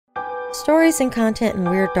Stories and content in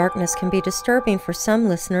Weird Darkness can be disturbing for some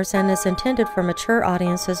listeners and is intended for mature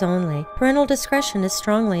audiences only. Parental discretion is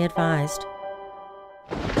strongly advised.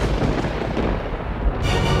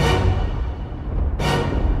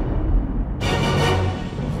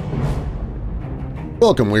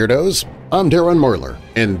 Welcome, Weirdos! I'm Darren Marlar,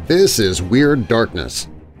 and this is Weird Darkness.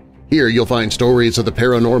 Here you'll find stories of the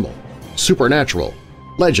paranormal, supernatural,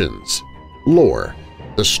 legends, lore,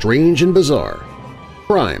 the strange and bizarre,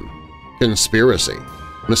 crime, conspiracy,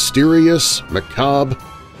 mysterious, macabre,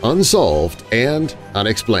 unsolved, and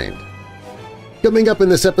unexplained. Coming up in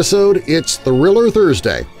this episode, it's Thriller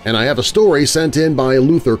Thursday, and I have a story sent in by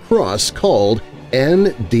Luther Kross called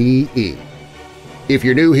N.D.E. If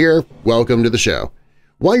you're new here, welcome to the show.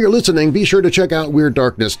 While you're listening, be sure to check out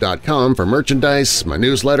WeirdDarkness.com for merchandise, my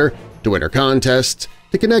newsletter, to enter contests,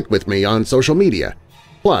 to connect with me on social media.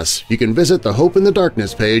 Plus, you can visit the Hope in the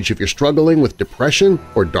Darkness page if you're struggling with depression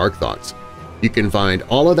or dark thoughts. You can find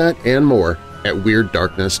all of that and more at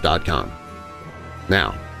WeirdDarkness.com.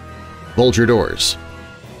 Now, bolt your doors,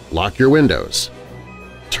 lock your windows,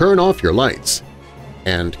 turn off your lights,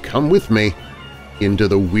 and come with me into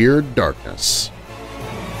the Weird Darkness.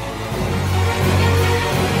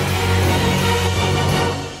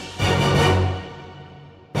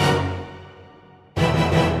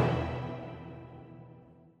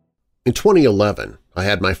 In 2011, I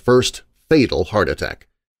had my first fatal heart attack.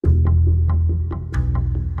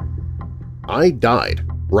 I died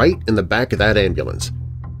right in the back of that ambulance,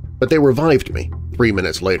 but they revived me 3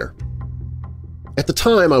 minutes later. At the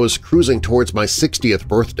time, I was cruising towards my 60th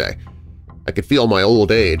birthday. I could feel my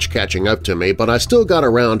old age catching up to me, but I still got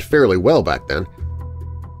around fairly well back then.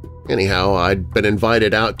 Anyhow, I'd been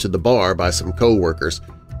invited out to the bar by some coworkers.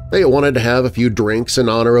 They wanted to have a few drinks in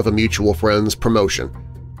honor of a mutual friend's promotion.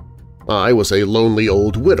 I was a lonely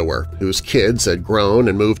old widower whose kids had grown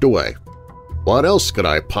and moved away. What else could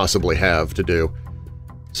I possibly have to do?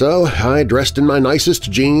 So I dressed in my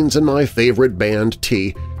nicest jeans and my favorite band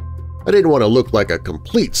tee. I didn't want to look like a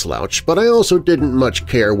complete slouch, but I also didn't much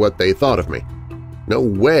care what they thought of me. No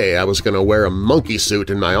way I was going to wear a monkey suit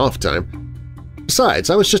in my off time. Besides,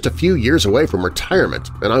 I was just a few years away from retirement,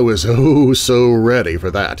 and I was oh so ready for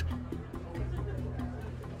that.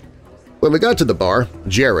 When we got to the bar,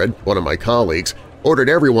 Jared, one of my colleagues, ordered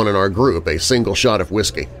everyone in our group a single shot of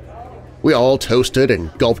whiskey. We all toasted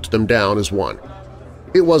and gulped them down as one.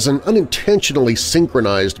 It was an unintentionally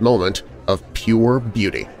synchronized moment of pure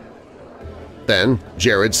beauty. Then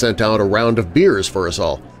Jared sent out a round of beers for us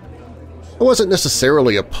all. I wasn't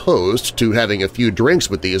necessarily opposed to having a few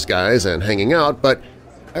drinks with these guys and hanging out, but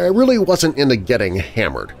I really wasn't into getting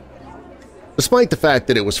hammered. Despite the fact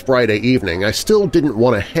that it was Friday evening, I still didn't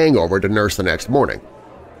want a hangover to nurse the next morning.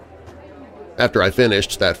 After I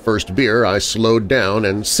finished that first beer, I slowed down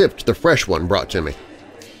and sipped the fresh one brought to me.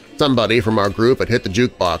 Somebody from our group had hit the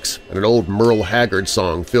jukebox, and an old Merle Haggard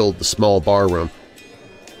song filled the small bar room.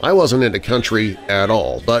 I wasn't into country at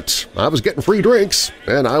all, but I was getting free drinks,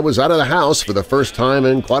 and I was out of the house for the first time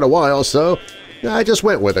in quite a while, so I just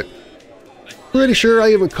went with it. Pretty sure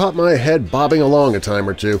I even caught my head bobbing along a time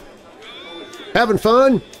or two. "Having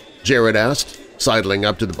fun?" Jared asked, sidling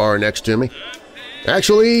up to the bar next to me.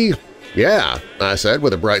 "Actually, yeah," I said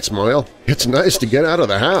with a bright smile. "It's nice to get out of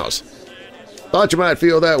the house." "Thought you might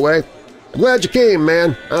feel that way. I'm glad you came,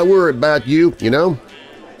 man. I worry about you, you know."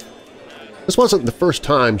 This wasn't the first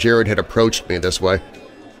time Jared had approached me this way.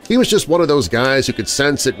 He was just one of those guys who could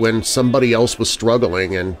sense it when somebody else was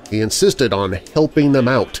struggling, and he insisted on helping them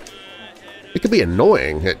out. It could be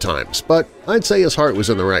annoying at times, but I'd say his heart was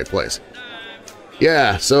in the right place.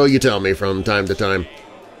 "Yeah, so you tell me from time to time."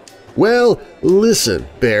 "Well, listen,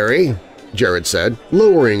 Barry," Jared said,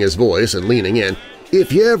 lowering his voice and leaning in.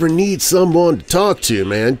 "If you ever need someone to talk to,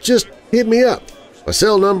 man, just hit me up. My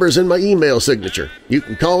cell number's in my email signature. You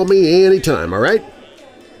can call me anytime, all right?"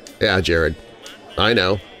 "Yeah, Jared." "I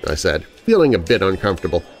know," I said, feeling a bit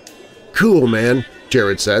uncomfortable. "Cool, man,"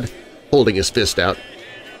 Jared said, holding his fist out.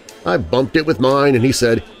 I bumped it with mine, and he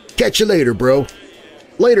said, "Catch you later, bro."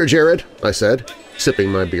 "Later, Jared," I said, sipping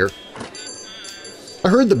my beer. I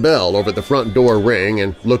heard the bell over the front door ring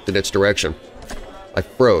and looked in its direction. I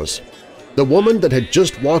froze. The woman that had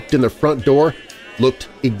just walked in the front door looked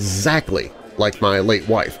exactly like my late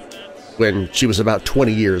wife, when she was about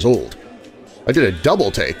 20 years old. I did a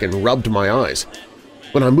double take and rubbed my eyes.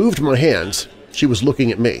 When I moved my hands, she was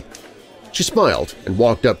looking at me. She smiled and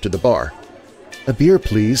walked up to the bar. "A beer,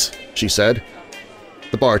 please," she said.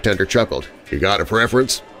 The bartender chuckled. "You got a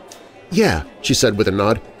preference?" "Yeah," she said with a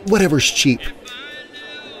nod. "Whatever's cheap."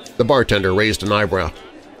 The bartender raised an eyebrow.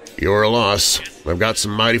 "Your loss. I've got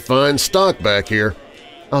some mighty fine stock back here."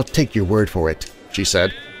 I'll take your word for it," she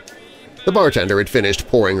said. The bartender had finished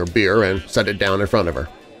pouring her beer and set it down in front of her.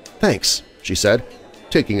 "Thanks," she said,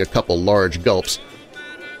 taking a couple large gulps.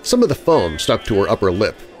 Some of the foam stuck to her upper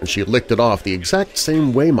lip, and she licked it off the exact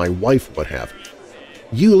same way my wife would have.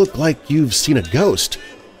 "You look like you've seen a ghost."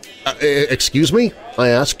 Excuse me?" I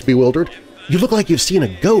asked, bewildered. "You look like you've seen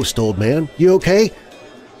a ghost, old man. You okay?"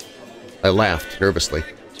 I laughed nervously.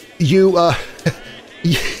 You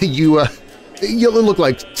look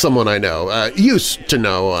like someone I know. Used to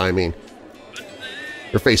know, I mean."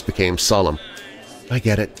 Her face became solemn. "I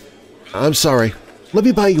get it. I'm sorry. Let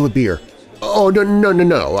me buy you a beer." "Oh,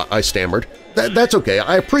 no, I stammered. That's okay.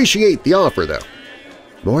 I appreciate the offer, though."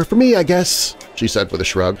 "More for me, I guess," she said with a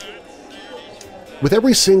shrug. With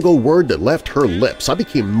every single word that left her lips, I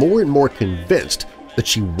became more and more convinced that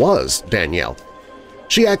she was Danielle.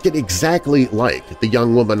 She acted exactly like the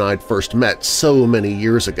young woman I'd first met so many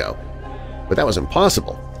years ago. But that was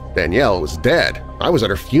impossible. Danielle was dead. I was at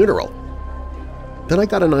her funeral. Then I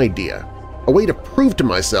got an idea, a way to prove to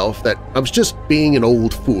myself that I was just being an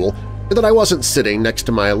old fool and that I wasn't sitting next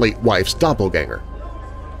to my late wife's doppelganger.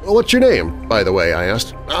 "What's your name, by the way?" I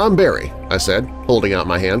asked. "I'm Barry," I said, holding out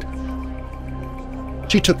my hand.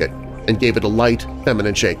 She took it and gave it a light,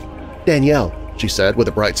 feminine shake. "Danielle," she said with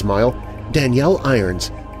a bright smile. "Danielle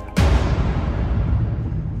Irons."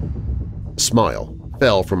 A smile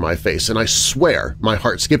fell from my face, and I swear my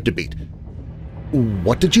heart skipped a beat.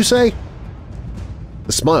 "What did you say?"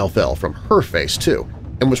 The smile fell from her face, too,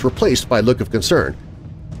 and was replaced by a look of concern.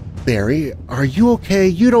 "Barry, are you okay?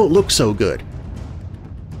 You don't look so good."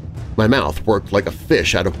 My mouth worked like a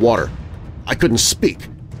fish out of water. I couldn't speak.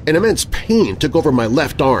 An immense pain took over my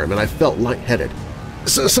left arm, and I felt lightheaded.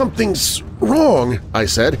 "Something's wrong," I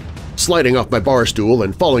said, sliding off my bar stool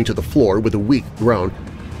and falling to the floor with a weak groan.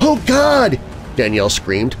 "Oh, God!" Danielle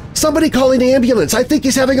screamed. "Somebody call an ambulance! I think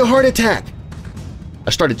he's having a heart attack!" I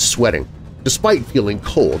started sweating, despite feeling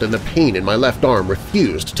cold, and the pain in my left arm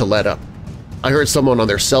refused to let up. I heard someone on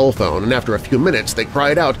their cell phone, and after a few minutes they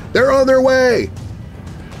cried out, "They're on their way!"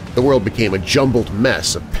 The world became a jumbled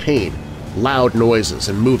mess of pain, loud noises,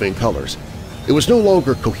 and moving colors. It was no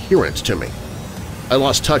longer coherent to me. I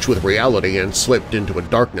lost touch with reality and slipped into a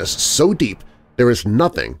darkness so deep there is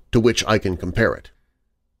nothing to which I can compare it.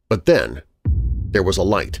 But then there was a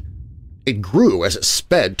light. It grew as it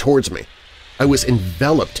sped towards me. I was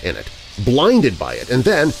enveloped in it, blinded by it, and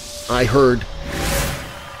then I heard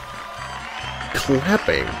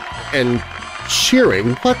clapping and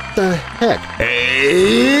cheering. What the heck?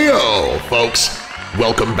 Hey-o, folks!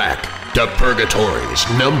 Welcome back to Purgatory's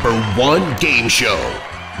 #1 game show,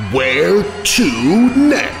 Where to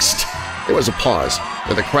Next? There was a pause,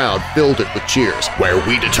 and the crowd filled it with cheers. Where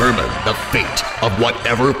we determine the fate of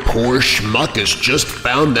whatever poor schmuck has just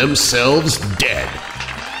found themselves dead.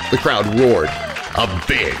 The crowd roared. A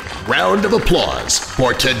big round of applause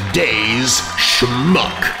for today's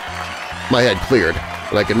schmuck. My head cleared,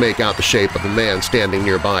 and I could make out the shape of a man standing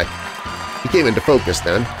nearby. He came into focus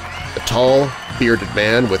then, a tall, bearded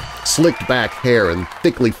man with slicked-back hair and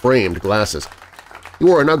thickly framed glasses. He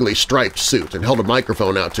wore an ugly striped suit and held a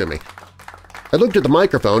microphone out to me. I looked at the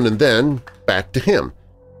microphone and then back to him.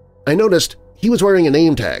 I noticed he was wearing a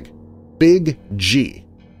name tag, Big G.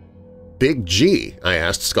 "Big G?" I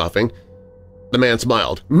asked, scoffing. The man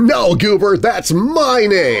smiled. "No, Goober, that's my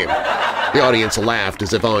name!" The audience laughed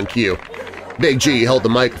as if on cue. Big G held the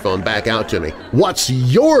microphone back out to me. "What's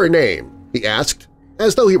your name?" he asked,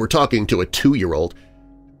 as though he were talking to a 2-year-old.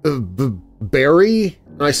 "Barry?"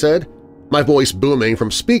 I said, my voice booming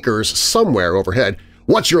from speakers somewhere overhead.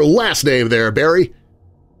 "What's your last name there, Barry?"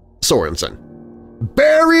 "Sorensen."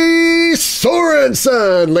 "Barry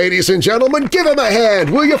Sorensen, ladies and gentlemen! Give him a hand,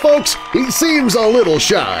 will you, folks? He seems a little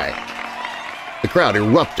shy." The crowd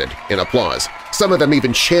erupted in applause. Some of them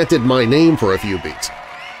even chanted my name for a few beats.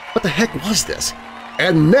 What the heck was this?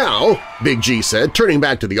 "And now," Big G said, turning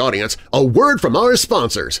back to the audience, "a word from our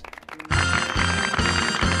sponsors."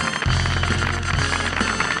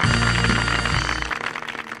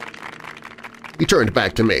 He turned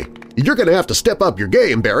back to me. "You're going to have to step up your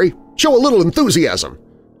game, Barry. Show a little enthusiasm."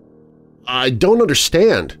 "I don't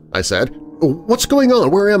understand," I said. "What's going on?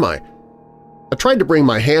 Where am I?" I tried to bring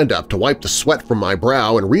my hand up to wipe the sweat from my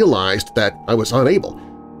brow and realized that I was unable.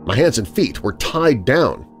 My hands and feet were tied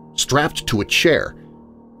down, strapped to a chair.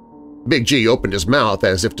 Big G opened his mouth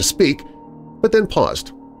as if to speak, but then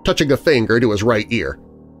paused, touching a finger to his right ear.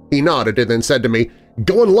 He nodded and then said to me,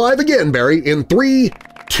 "Going live again, Barry, in 3,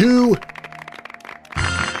 2…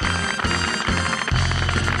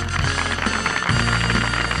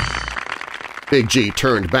 Big G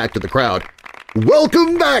turned back to the crowd.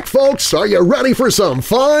 Welcome back, folks! Are you ready for some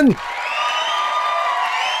fun?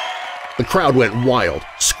 The crowd went wild,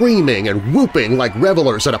 screaming and whooping like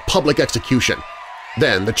revelers at a public execution.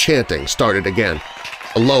 Then the chanting started again.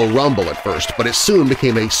 A low rumble at first, but it soon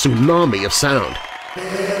became a tsunami of sound.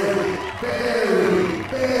 Barry! Barry!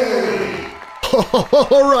 Barry!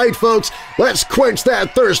 All right, folks, let's quench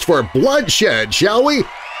that thirst for bloodshed, shall we?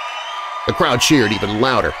 The crowd cheered even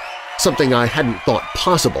louder, something I hadn't thought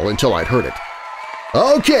possible until I'd heard it.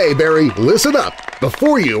 Okay, Barry, listen up.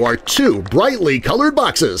 Before you are two brightly colored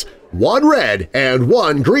boxes, one red and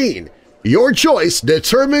one green. Your choice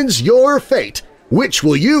determines your fate. Which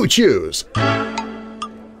will you choose?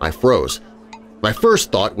 I froze. My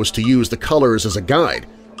first thought was to use the colors as a guide.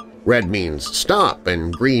 Red means stop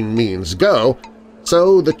and green means go,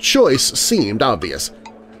 so the choice seemed obvious.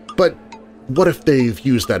 But what if they've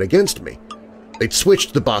used that against me? They'd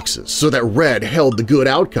switched the boxes so that red held the good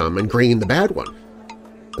outcome and green the bad one.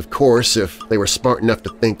 Of course, if they were smart enough to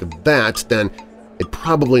think of that, then they'd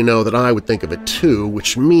probably know that I would think of it too,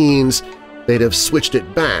 which means they'd have switched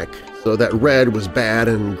it back so that red was bad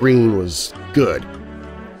and green was good.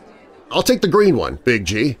 "I'll take the green one, Big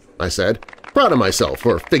G," I said, proud of myself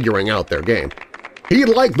for figuring out their game. "He'd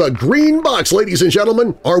like the green box, ladies and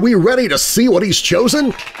gentlemen! Are we ready to see what he's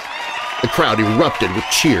chosen?" The crowd erupted with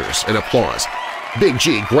cheers and applause. Big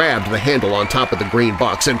G grabbed the handle on top of the green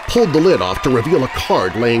box and pulled the lid off to reveal a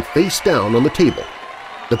card laying face down on the table.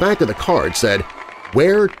 The back of the card said,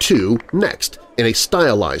 "Where to next?" in a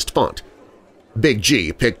stylized font. Big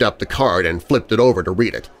G picked up the card and flipped it over to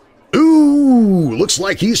read it. "Ooh, looks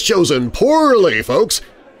like he's chosen poorly, folks!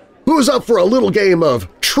 Who's up for a little game of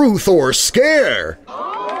truth or scare?"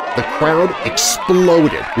 The crowd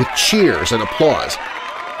exploded with cheers and applause.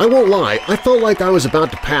 I won't lie, I felt like I was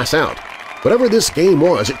about to pass out. Whatever this game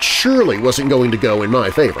was, it surely wasn't going to go in my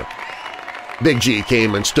favor. Big G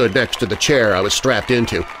came and stood next to the chair I was strapped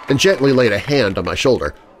into and gently laid a hand on my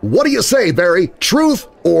shoulder. "What do you say, Barry? Truth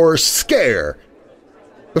or scare?"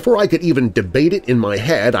 Before I could even debate it in my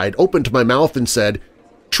head, I'd opened my mouth and said,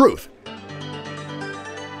 "Truth."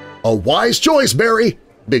 "A wise choice, Barry,"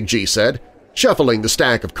 Big G said, shuffling the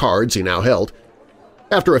stack of cards he now held.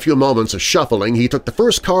 After a few moments of shuffling, he took the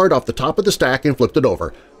first card off the top of the stack and flipped it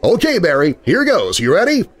over. "Okay, Barry, here goes. You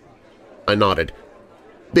ready?" I nodded.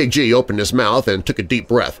 Big G opened his mouth and took a deep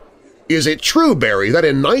breath. "Is it true, Barry, that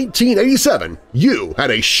in 1987 you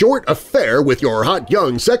had a short affair with your hot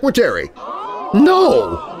young secretary?"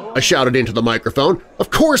 "No!" I shouted into the microphone. "Of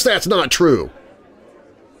course that's not true!"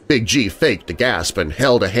 Big G faked a gasp and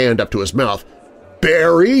held a hand up to his mouth.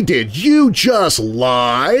 "Barry, did you just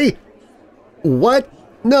lie?" "What?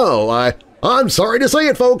 No, I'm sorry to say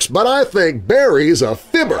it, folks, but I think Barry's a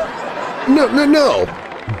fibber." No,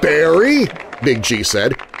 Barry," Big G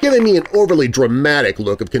said, giving me an overly dramatic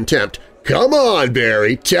look of contempt. "Come on,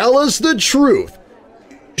 Barry, tell us the truth."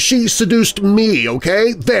 "She seduced me,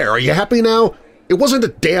 okay? There, are you happy now? It wasn't a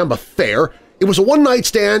damn affair. It was a one-night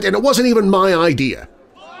stand, and it wasn't even my idea."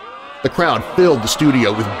 The crowd filled the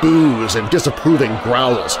studio with boos and disapproving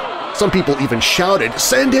growls. Some people even shouted,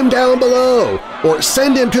 "Send him down below!" or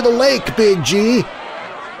 "Send him to the lake, Big G!"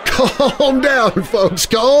 "Calm down, folks,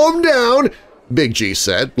 calm down," Big G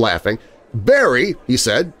said, laughing. "Barry," he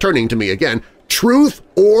said, turning to me again, "truth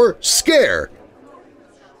or scare?"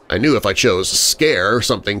 I knew if I chose scare,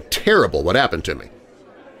 something terrible would happen to me.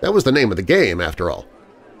 That was the name of the game, after all.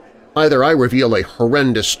 Either I reveal a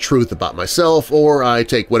horrendous truth about myself or I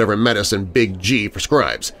take whatever medicine Big G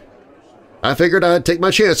prescribes. I figured I'd take my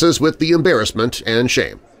chances with the embarrassment and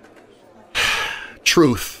shame.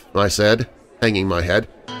 "Truth," I said, hanging my head.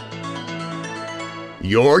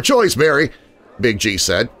 "Your choice, Barry," Big G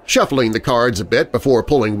said, shuffling the cards a bit before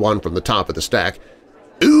pulling one from the top of the stack.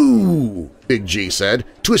 "Ooh," Big G said,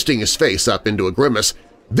 twisting his face up into a grimace.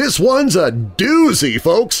 "This one's a doozy,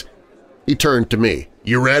 folks." He turned to me.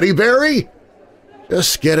 "You ready, Barry?"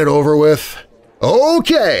 "Just get it over with."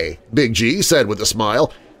 "Okay," Big G said with a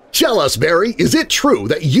smile. "Tell us, Barry, is it true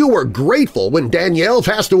that you were grateful when Danielle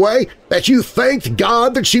passed away, that you thanked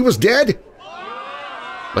God that she was dead?"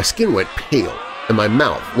 My skin went pale and my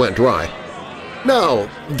mouth went dry. "No,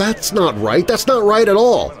 that's not right. That's not right at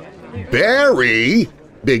all." "Barry,"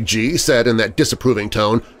 Big G said in that disapproving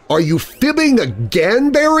tone, "are you fibbing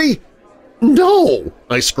again, Barry?" "No!"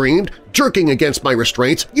 I screamed, jerking against my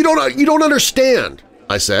restraints. You don't understand,"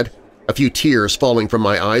 I said, a few tears falling from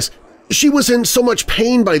my eyes. "She was in so much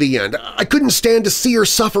pain by the end. I couldn't stand to see her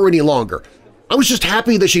suffer any longer. I was just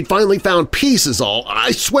happy that she'd finally found peace is all.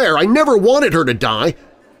 I swear, I never wanted her to die.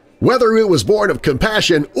 Whether it was born of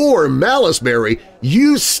compassion or malice, Barry,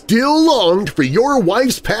 you still longed for your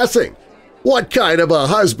wife's passing. What kind of a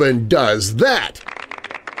husband does that?"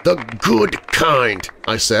 "The good kind,"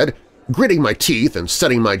 I said, gritting my teeth and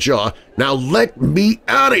setting my jaw. "Now let me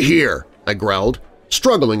out of here," I growled,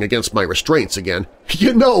 struggling against my restraints again.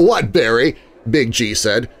 "You know what, Barry," Big G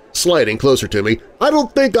said, sliding closer to me, "I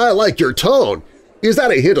don't think I like your tone. Is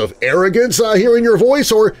that a hint of arrogance I hear in your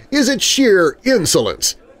voice, or is it sheer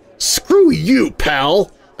insolence?" "Screw you,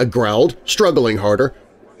 pal," I growled, struggling harder.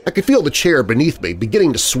 I could feel the chair beneath me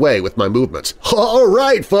beginning to sway with my movements. "All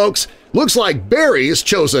right, folks, looks like Barry's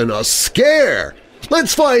chosen a scare.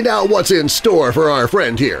 Let's find out what's in store for our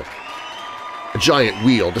friend here." A giant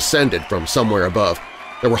wheel descended from somewhere above.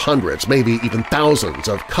 There were hundreds, maybe even thousands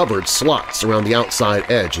of covered slots around the outside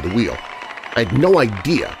edge of the wheel. I had no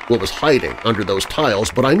idea what was hiding under those tiles,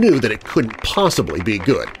 but I knew that it couldn't possibly be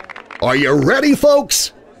good. "Are you ready,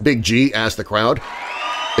 folks?" Big G asked the crowd.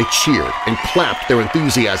 They cheered and clapped their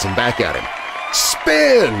enthusiasm back at him.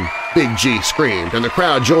 "Spin!" Big G screamed, and the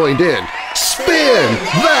crowd joined in. "Spin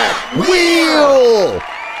that wheel!"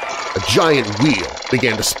 A giant wheel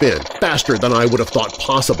began to spin, faster than I would have thought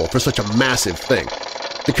possible for such a massive thing.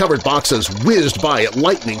 The covered boxes whizzed by at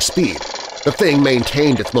lightning speed. The thing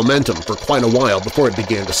maintained its momentum for quite a while before it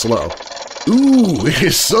began to slow. "Ooh, it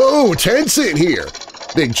is so tense in here!"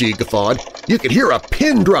 Big G guffawed. "You could hear a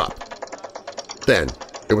pin drop." Then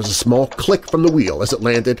there was a small click from the wheel as it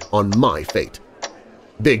landed on my fate.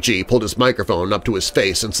 Big G pulled his microphone up to his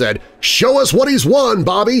face and said, "Show us what he's won,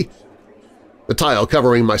 Bobby!" The tile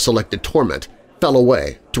covering my selected torment fell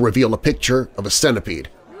away to reveal a picture of a centipede.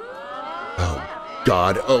 Oh,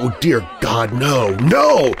 God, oh dear God, no,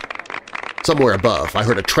 no! Somewhere above, I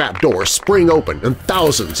heard a trap door spring open and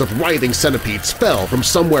thousands of writhing centipedes fell from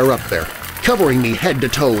somewhere up there, covering me head to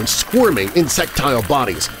toe in squirming insectile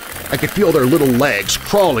bodies. I could feel their little legs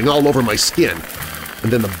crawling all over my skin.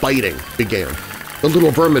 And then the biting began. The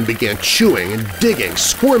little vermin began chewing and digging,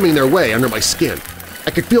 squirming their way under my skin.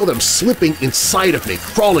 I could feel them slipping inside of me,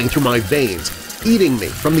 crawling through my veins, eating me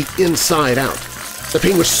from the inside out. The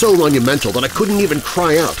pain was so monumental that I couldn't even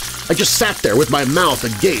cry out. I just sat there with my mouth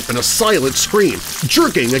agape and a silent scream,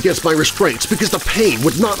 jerking against my restraints because the pain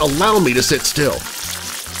would not allow me to sit still.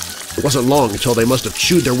 It wasn't long until they must have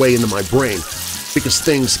chewed their way into my brain, because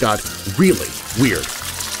things got really weird.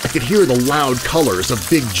 I could hear the loud colors of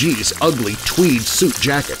Big G's ugly tweed suit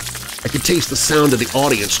jacket. I could taste the sound of the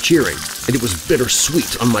audience cheering, and it was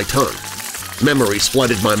bittersweet on my tongue. Memories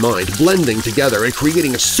flooded my mind, blending together and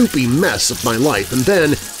creating a soupy mess of my life, and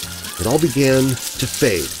then it all began to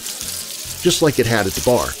fade, just like it had at the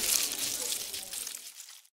bar.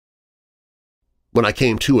 When I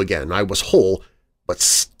came to again, I was whole, but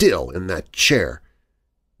still in that chair.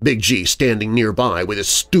 Big G standing nearby with his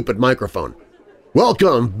stupid microphone.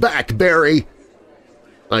 "Welcome back, Barry!"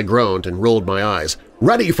 I groaned and rolled my eyes.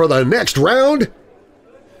 "Ready for the next round?"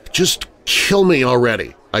 "Just kill me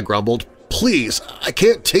already," I grumbled. "Please, I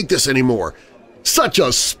can't take this anymore. Such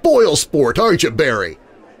a spoil sport, aren't you, Barry?"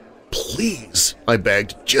 "Please," I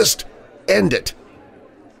begged, "just end it."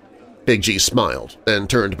 Big G smiled, then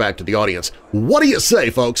turned back to the audience. "What do you say,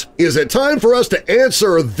 folks? Is it time for us to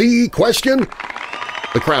answer the question?"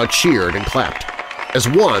 The crowd cheered and clapped. As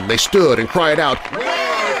one, they stood and cried out,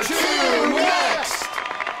 "Where to next?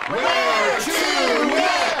 Where to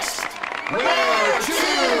next? Where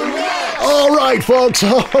to next?" "All right, folks,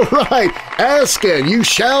 all right. Ask and you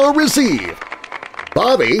shall receive."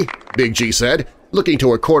 "Bobby," Big G said, looking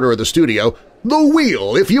to a corner of the studio, "the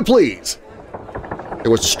wheel, if you please."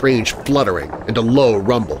 There was a strange fluttering and a low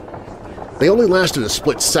rumble. They only lasted a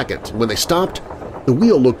split second, and when they stopped, the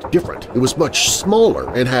wheel looked different. It was much smaller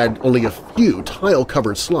and had only a few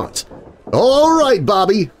tile-covered slots. "All right,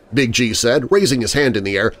 Bobby," Big G said, raising his hand in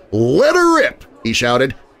the air. "Let her rip!" he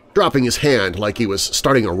shouted, dropping his hand like he was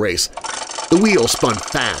starting a race. The wheel spun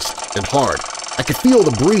fast and hard. I could feel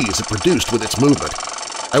the breeze it produced with its movement.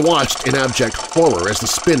 I watched in abject horror as the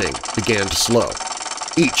spinning began to slow.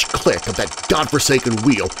 Each click of that godforsaken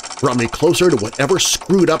wheel brought me closer to whatever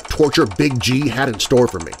screwed-up torture Big G had in store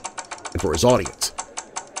for me and for his audience.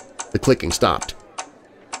 The clicking stopped.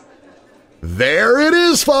 "There it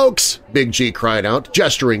is, folks!" Big G cried out,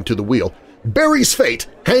 gesturing to the wheel. "Barry's fate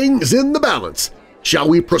hangs in the balance. Shall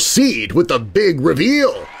we proceed with the big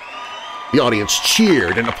reveal?" The audience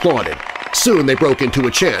cheered and applauded. Soon they broke into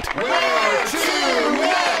a chant. "Where to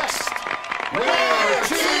next? Where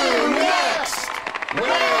to next?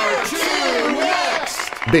 Where to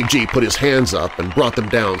next?" Big G put his hands up and brought them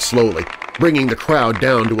down slowly, bringing the crowd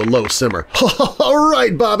down to a low simmer. "All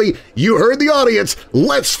right, Bobby, you heard the audience.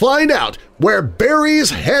 Let's find out where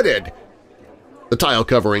Barry's headed." The tile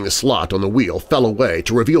covering the slot on the wheel fell away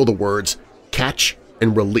to reveal the words "catch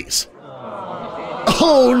and release."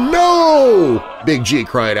 "Oh no!" Big G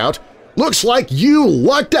cried out. "Looks like you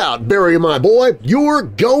lucked out, Barry, my boy. You're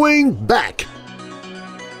going back."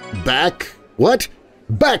 "Back? What?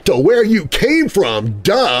 Back to where you came from,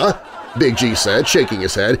 duh!" Big G said, shaking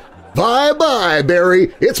his head. "Bye-bye,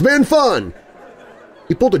 Barry. It's been fun."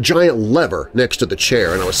 He pulled a giant lever next to the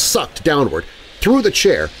chair, and I was sucked downward, through the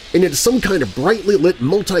chair, and into some kind of brightly lit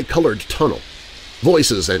multicolored tunnel.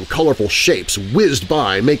 Voices and colorful shapes whizzed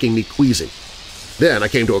by, making me queasy. Then I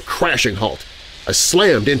came to a crashing halt. I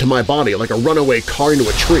slammed into my body like a runaway car into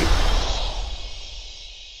a tree.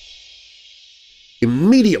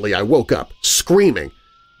 Immediately I woke up, screaming,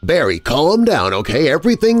 "Barry, calm down, okay?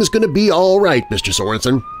 Everything's gonna be all right, Mr.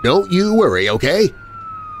 Sorensen. Don't you worry, okay?"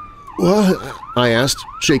 "What?" I asked,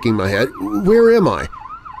 shaking my head. "Where am I?"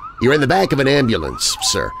 "You're in the back of an ambulance,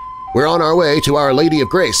 sir. We're on our way to Our Lady of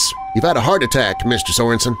Grace. You've had a heart attack, Mr.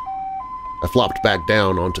 Sorensen." I flopped back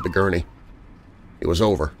down onto the gurney. It was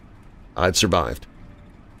over. I'd survived.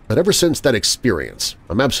 But ever since that experience,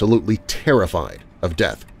 I'm absolutely terrified of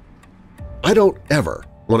death. I don't ever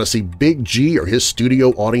want to see Big G or his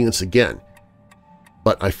studio audience again.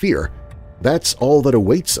 But I fear that's all that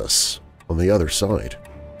awaits us on the other side.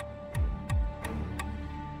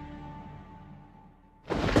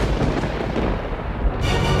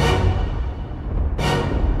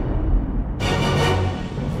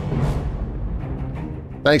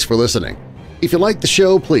 Thanks for listening. If you like the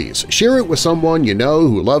show, please share it with someone you know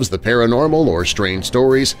who loves the paranormal or strange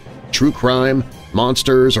stories, true crime,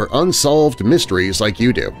 monsters, or unsolved mysteries like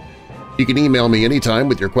you do. You can email me anytime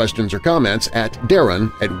with your questions or comments at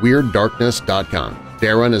darren@weirddarkness.com.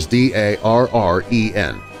 Darren is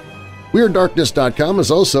D-A-R-R-E-N. WeirdDarkness.com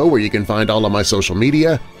is also where you can find all of my social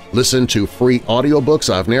media, listen to free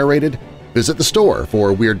audiobooks I've narrated, visit the store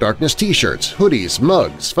for Weird Darkness t-shirts, hoodies,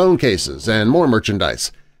 mugs, phone cases, and more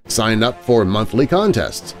merchandise. Sign up for monthly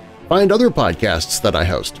contests, find other podcasts that I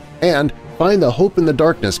host, and find the Hope in the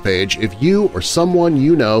Darkness page if you or someone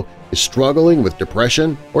you know is struggling with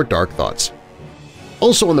depression or dark thoughts.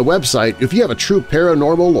 Also on the website, if you have a true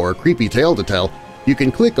paranormal or creepy tale to tell, you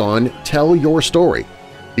can click on Tell Your Story.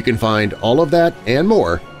 You can find all of that and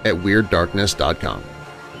more at WeirdDarkness.com.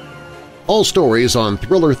 All stories on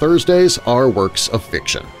Thriller Thursdays are works of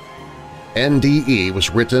fiction. N.D.E. was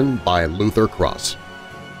written by Luther Kross.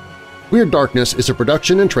 Weird Darkness is a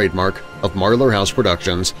production and trademark of Marlar House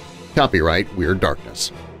Productions, copyright Weird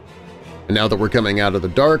Darkness. And now that we're coming out of the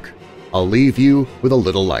dark, I'll leave you with a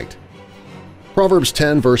little light. Proverbs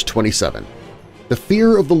 10 verse 27, "The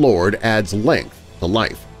fear of the Lord adds length to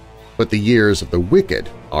life, but the years of the wicked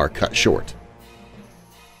are cut short."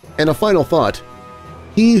 And a final thought,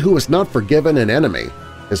 he who has not forgiven an enemy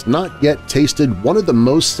has not yet tasted one of the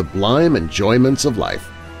most sublime enjoyments of life.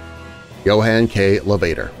 Johann K.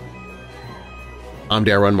 Levator. I'm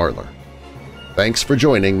Darren Marlar. Thanks for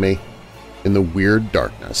joining me in the Weird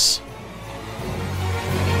Darkness.